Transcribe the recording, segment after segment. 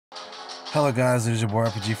Hello guys, it is your boy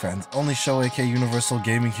RPG Friends. Only show aka Universal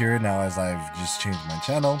Gaming here now as I've just changed my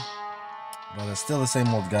channel. But it's still the same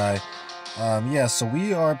old guy. Yeah, so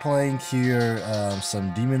we are playing here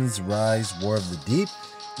some Demon's Rise War of the Deep.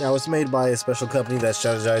 Now it's made by a special company that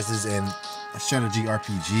strategizes in strategy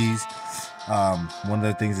RPGs. One of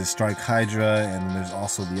the things is Strike Hydra, and then there's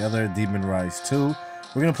also the other, Demon Rise 2.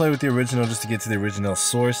 We're going to play with the original just to get to the original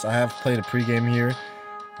source. I have played a pregame here.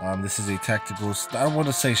 This is a tactical, I don't want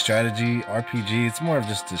to say strategy RPG, it's more of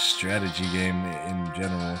just a strategy game in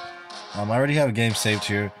general. I already have a game saved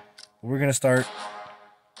here. We're going to start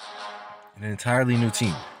an entirely new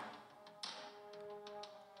team.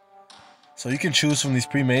 So you can choose from these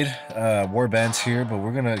pre-made war bands here, but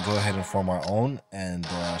we're going to go ahead and form our own and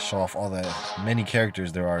show off all the many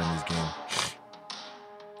characters there are in this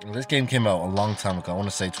game. This game came out a long time ago, I want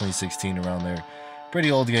to say 2016, around there. Pretty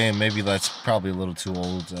old game, maybe that's probably a little too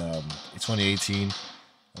old. It's 2018,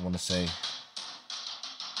 I want to say.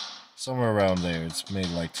 Somewhere around there. It's made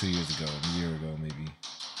like 2 years ago, a year ago maybe.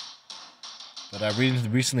 But I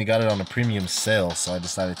recently got it on a premium sale, so I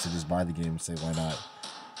decided to just buy the game and say why not.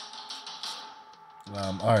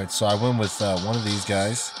 Alright, so I went with one of these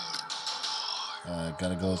guys.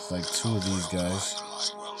 Gotta go with like two of these guys.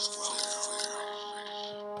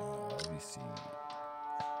 Let me see.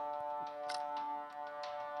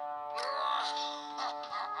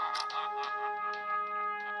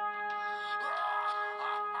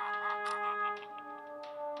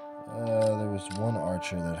 There was one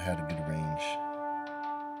archer that had a good range.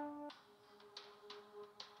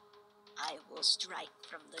 I will strike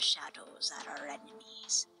from the shadows at our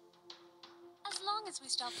enemies. As long as we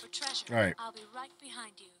stop for treasure, Alright. I'll be right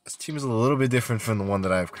behind you. This team is a little bit different from the one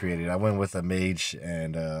that I've created. I went with a mage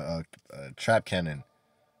and a trap cannon.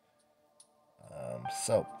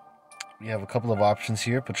 So, we have a couple of options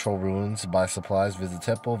here. Patrol ruins, buy supplies, visit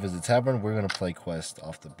temple, visit tavern. We're going to play quest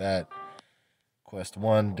off the bat. Quest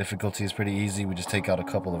 1, difficulty is pretty easy. We just take out a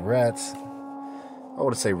couple of rats. I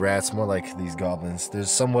wouldn't say rats, more like these goblins.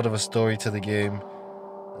 There's somewhat of a story to the game.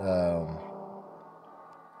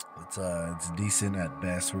 It's decent at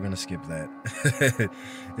best. We're gonna skip that.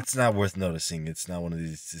 It's not worth noticing. It's not one of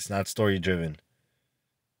these. It's not story driven.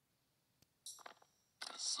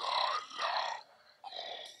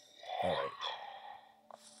 All right.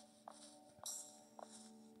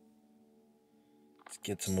 Let's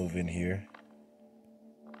get to move in here.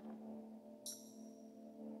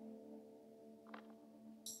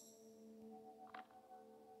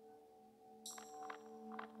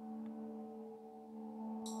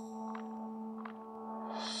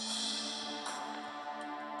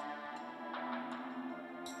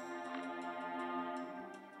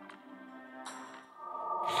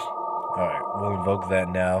 Alright, we'll invoke that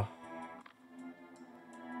now.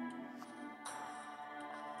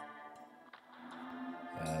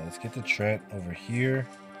 Let's get the Trent over here.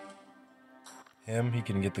 He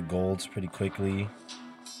can get the golds pretty quickly.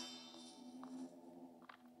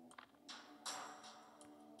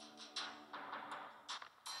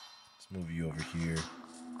 Let's move you over here.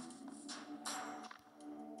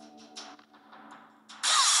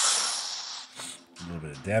 A little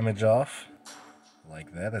bit of damage off.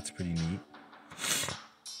 Like that, that's pretty neat.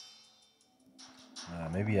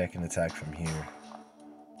 Maybe I can attack from here.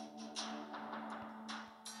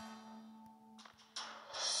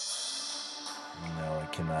 No, I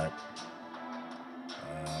cannot.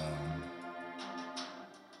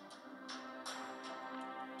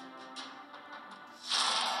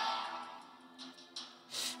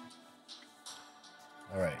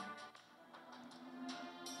 Alright.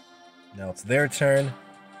 Now it's their turn.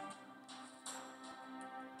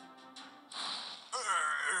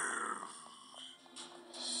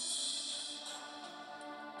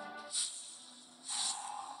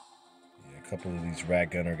 A couple of these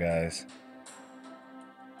rat gunner guys.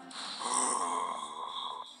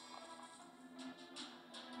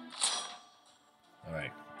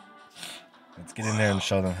 Alright. Let's get in there and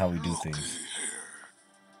show them how we do things.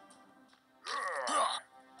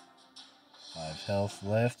 5 health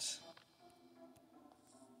left.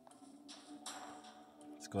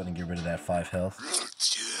 Let's go ahead and get rid of that 5 health.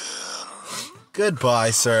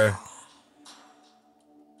 Goodbye, sir.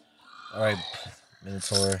 Alright,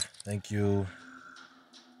 Minotaur, thank you.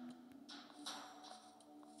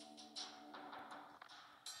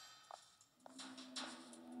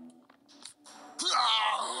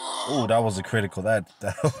 Oh, that was a critical. That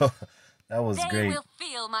was great. They will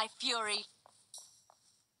feel my fury.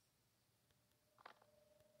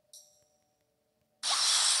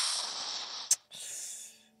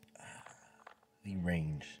 The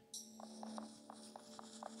range.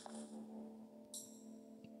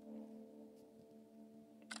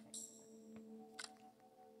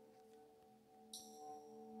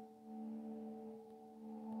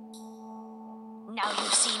 Now you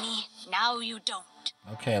see me, now you don't.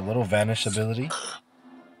 Okay, a little vanish ability.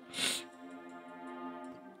 Let's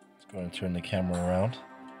go and turn the camera around.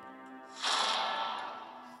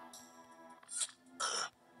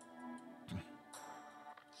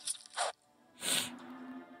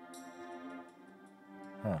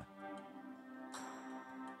 Huh.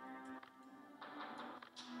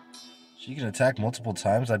 She can attack multiple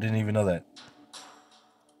times? I didn't even know that.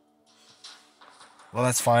 Well,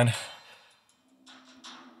 that's fine.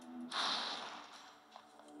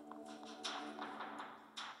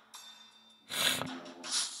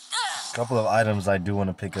 A couple of items I do want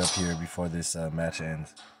to pick up here before this match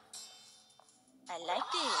ends. I like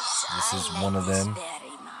this. This is I like one of this them.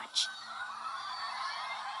 very much.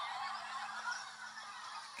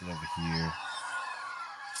 Get over here.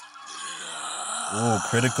 Ooh,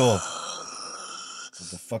 critical. What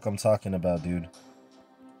the fuck I'm talking about, dude?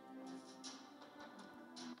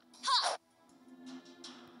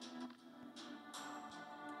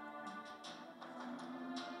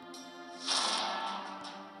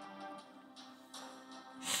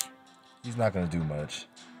 He's not gonna do much.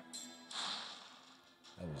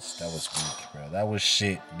 That was weak, bro. That was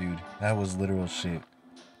shit, dude. That was literal shit.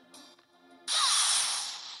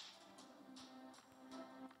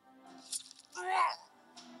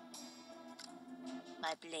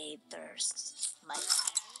 My blade thirsts. My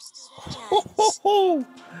thirst is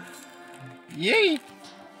Yay!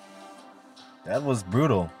 That was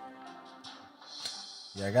brutal.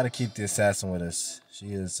 Yeah, I gotta keep the assassin with us.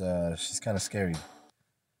 She's kind of scary.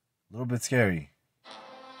 A little bit scary.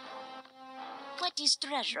 What is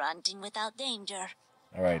treasure hunting without danger?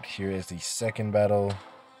 Alright, here is the second battle.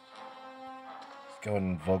 Let's go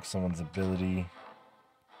and invoke someone's ability.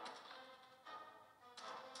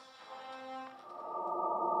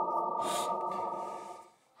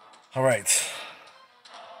 Alright.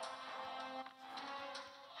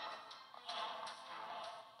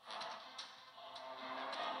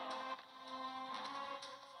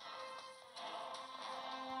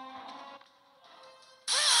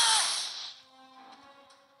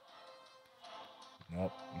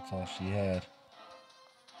 Nope, that's all she had.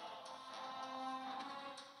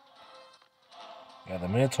 Yeah, the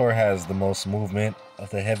Minotaur has the most movement of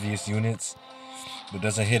the heaviest units, but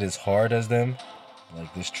doesn't hit as hard as them.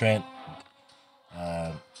 Like this Trent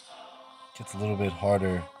gets a little bit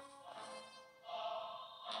harder.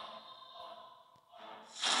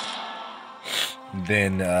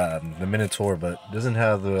 Than the Minotaur, but doesn't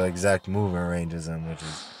have the exact movement range as him, which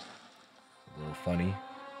is a little funny.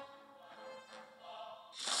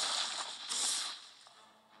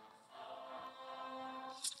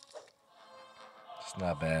 It's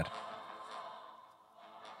not bad.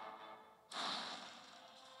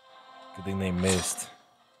 Good thing they missed.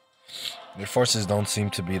 Their forces don't seem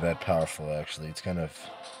to be that powerful, actually. It's kind of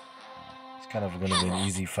going to be an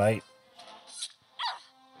easy fight.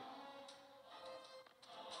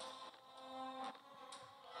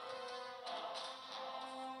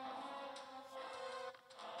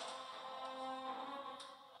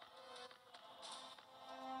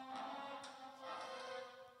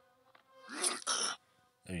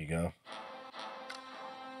 There you go.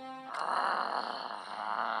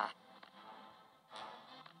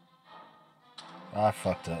 I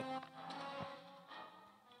fucked up.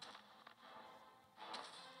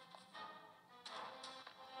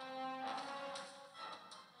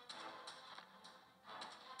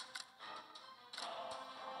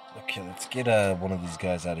 Okay, let's get one of these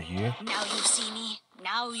guys out of here. Now you see me,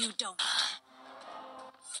 now you don't.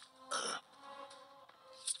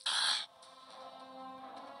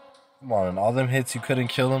 Come on, all them hits you couldn't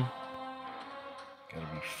kill him? Gotta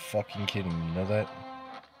be fucking kidding me, you know that?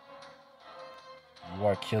 You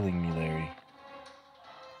are killing me, Larry.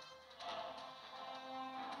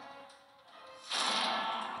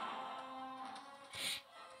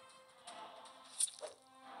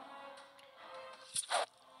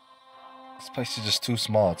 This place is just too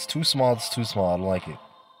small. It's too small, it's too small. I don't like it.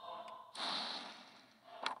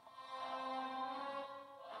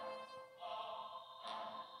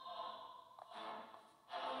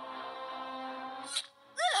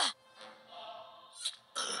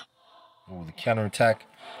 Oh, the counterattack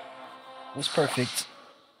was perfect.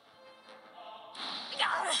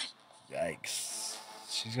 Yikes.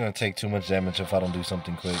 She's gonna take too much damage if I don't do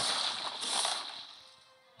something quick.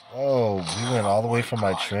 Whoa, we went all the way from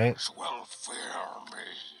my Trent.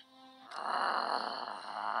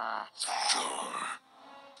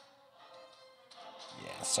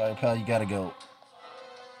 Yeah, sorry pal, you gotta go.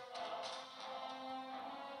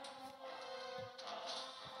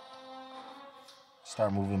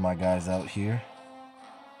 Start moving my guys out here.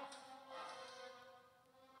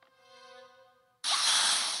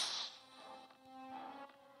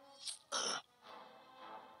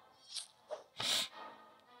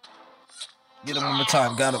 Get him one more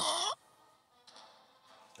time. Got him.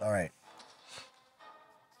 All right.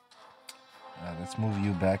 Let's move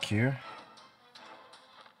you back here.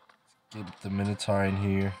 Get the Minotaur in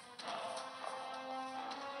here.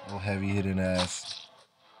 Oh, heavy hitting ass.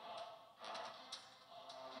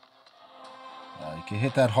 You can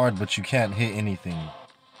hit that hard, but you can't hit anything.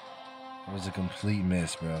 It was a complete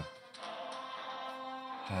miss, bro.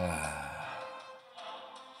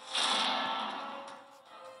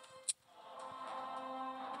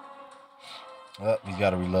 Oh, he's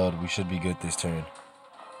got to reload. We should be good this turn.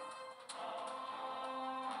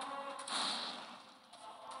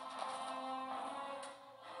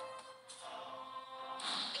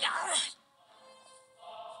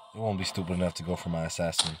 They won't be stupid enough to go for my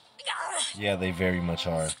assassin. Yeah, they very much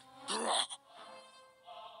are.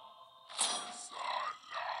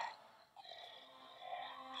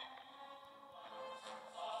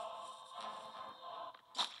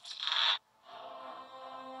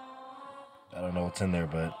 I don't know what's in there,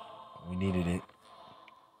 but we needed it.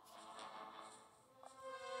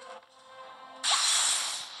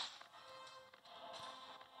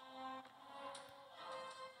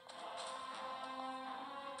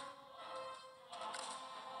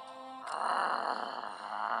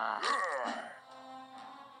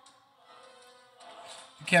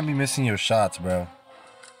 You can't be missing your shots, bro.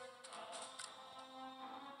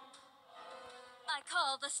 I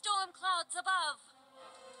call the storm clouds above.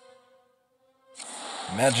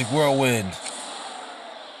 Magic whirlwind.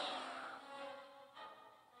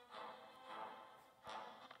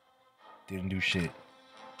 Didn't do shit.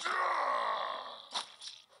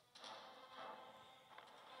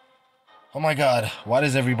 Oh my god, why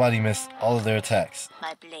does everybody miss all of their attacks?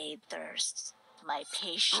 My blade thirsts. My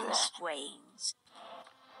patience wanes.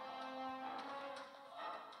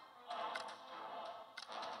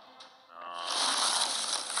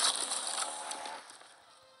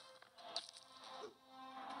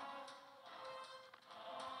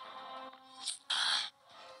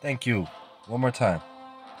 Thank you. One more time.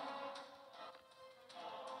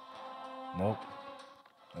 Nope.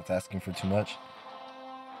 That's asking for too much.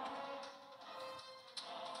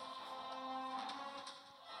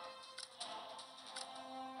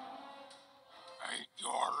 Ain't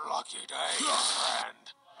your lucky day, friend.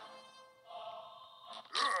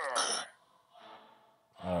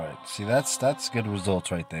 Alright, see that's good results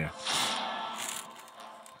right there.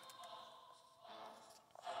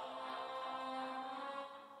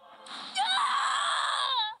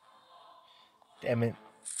 Damn it.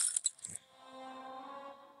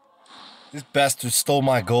 This bastard stole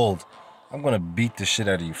my gold. I'm gonna beat the shit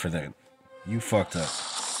out of you for that. You fucked up.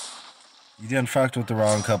 You done fucked with the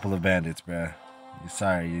wrong couple of bandits, bruh. You're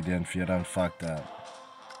sorry, you done fucked up.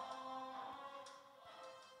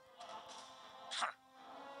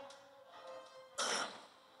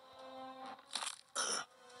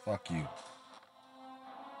 Fuck you.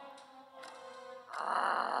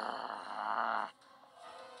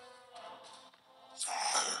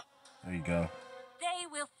 There you go. They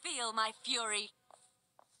will feel my fury.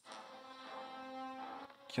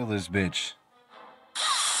 Kill this bitch.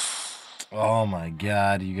 Oh my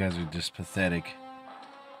god, you guys are just pathetic.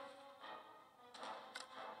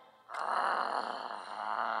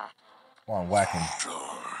 Come on, whack him.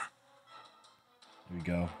 Here we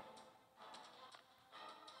go.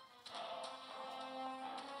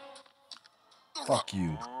 Fuck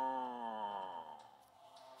you.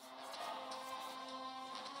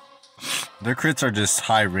 Their crits are just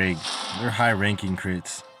high rank. They're high ranking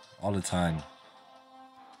crits all the time.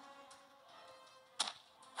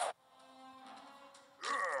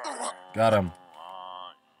 Got him.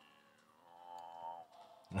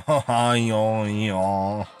 What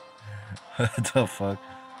the fuck?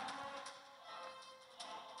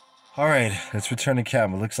 Alright, let's return to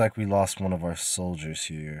camp. It looks like we lost one of our soldiers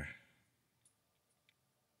here.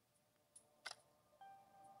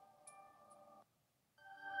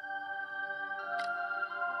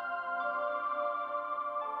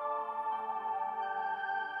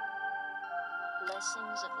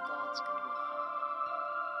 Blessings of the gods go with you.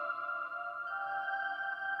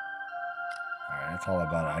 Alright, that's all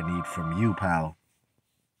about it. I need from you, pal.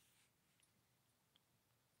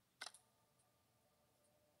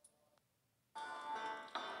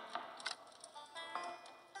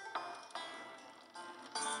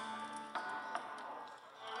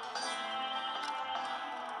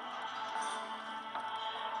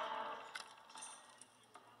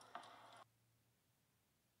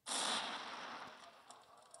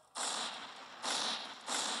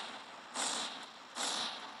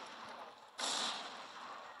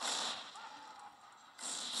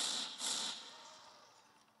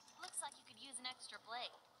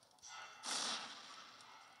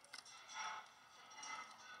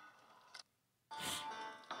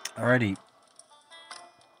 Alrighty.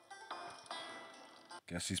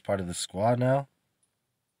 Guess he's part of the squad now.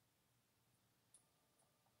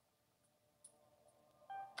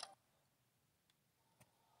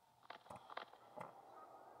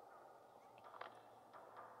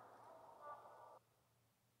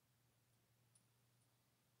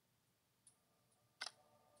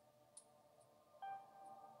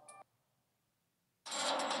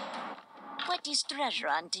 What is treasure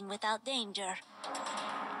hunting without danger?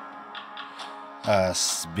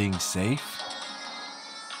 Being safe.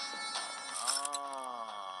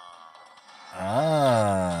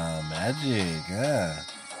 Ah, magic. Yeah.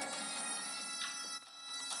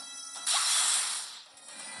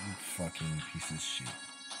 You fucking piece of shit.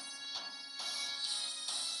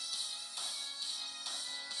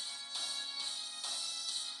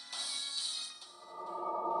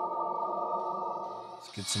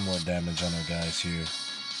 Let's get some more damage on our guys here.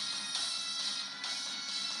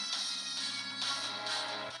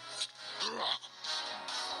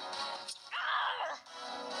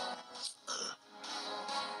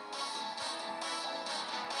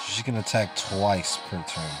 She can attack twice per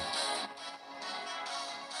turn.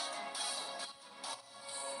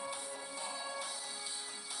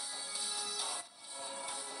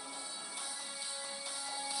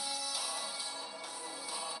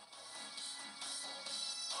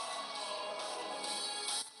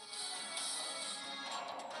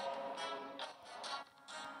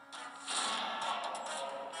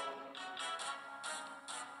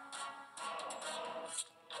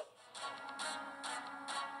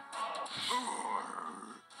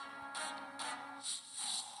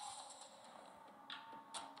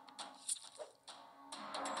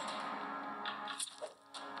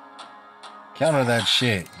 Counter that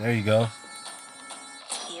shit. There you go.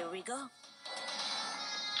 Here we go.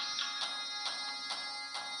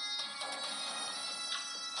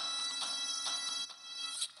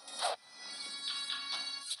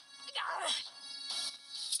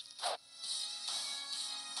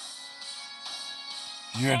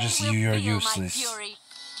 You're just They will you're feel my useless. fury.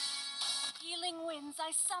 Healing winds,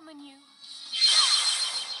 I summon you.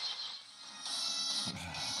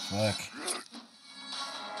 Fuck.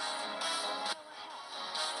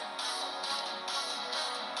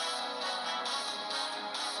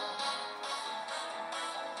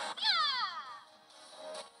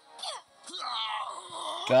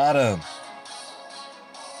 Got him.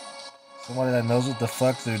 Somebody that knows what the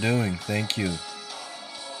fuck they're doing. Thank you.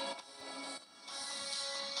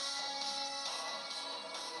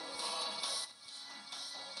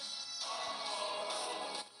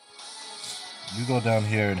 You go down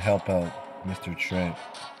here and help out Mr. Trent.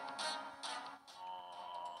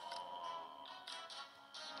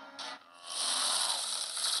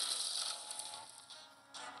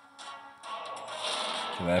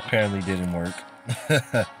 So that apparently didn't work.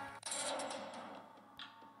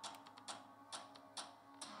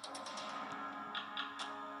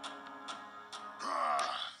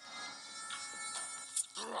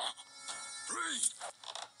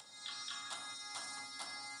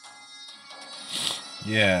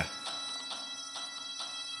 Yeah.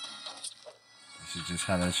 This is just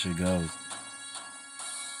how that shit goes.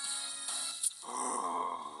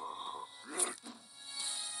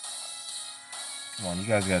 Come on, you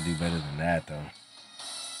guys gotta do better than that, though.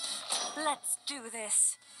 Let's do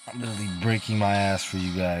this. I'm literally breaking my ass for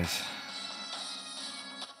you guys.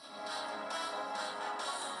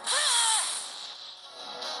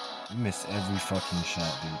 You missed every fucking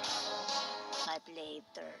shot, dude. My blade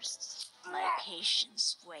thirsts. My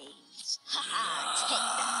patience wanes. Ha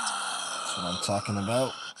ha! That's what I'm talking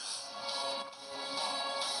about.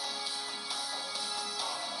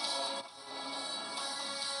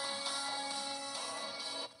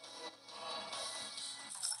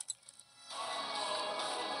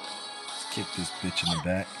 Let's kick this bitch in the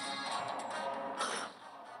back.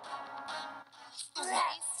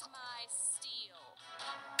 Grace my steel.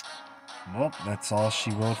 Well, that's all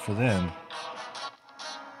she wrote for them.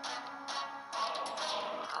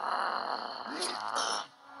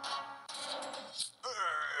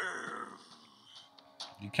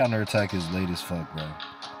 You counterattack is late as fuck, bro.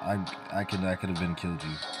 I could have been killed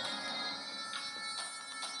you.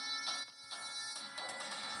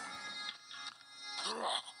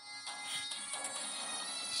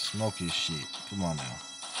 Smoke his shit. Come on now.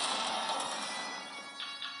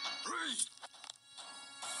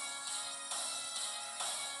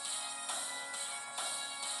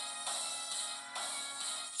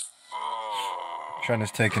 Trent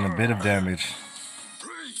is taking a bit of damage.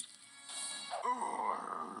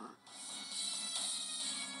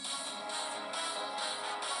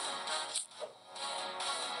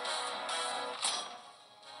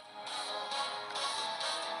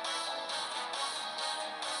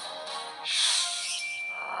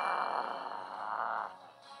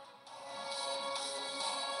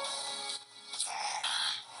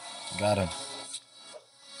 Got him.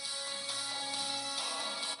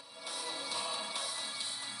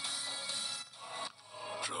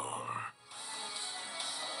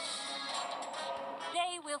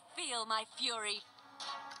 They will feel my fury.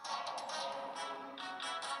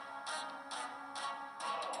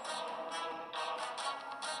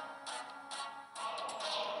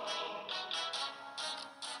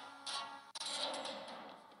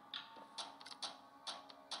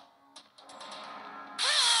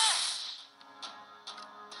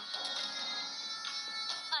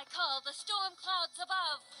 I call the storm clouds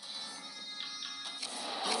above.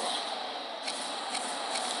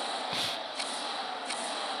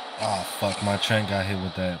 Oh, fuck. My Trent got hit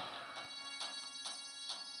with that.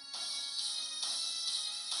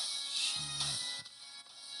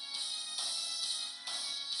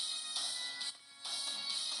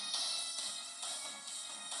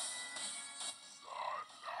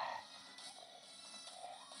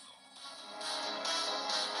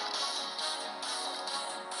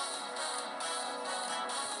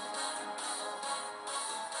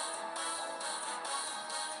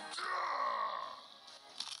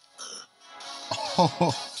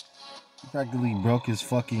 Oh, he practically broke his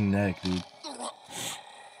fucking neck, dude.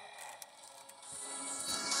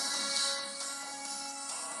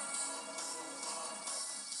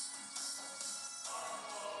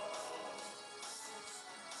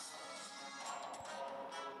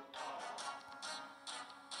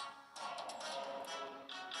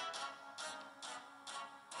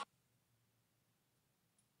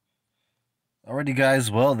 Alrighty guys,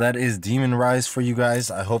 well that is Demon Rise for you guys.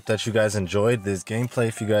 I hope that you guys enjoyed this gameplay.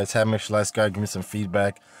 If you guys have, make sure to like, give me some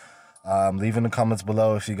feedback. Leave in the comments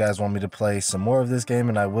below if you guys want me to play some more of this game,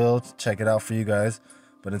 and I will check it out for you guys.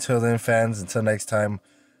 But until then, fans, until next time,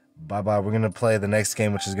 bye bye. We're going to play the next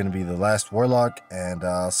game, which is going to be The Last Warlock, and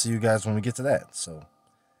I'll see you guys when we get to that. So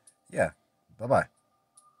yeah, bye bye.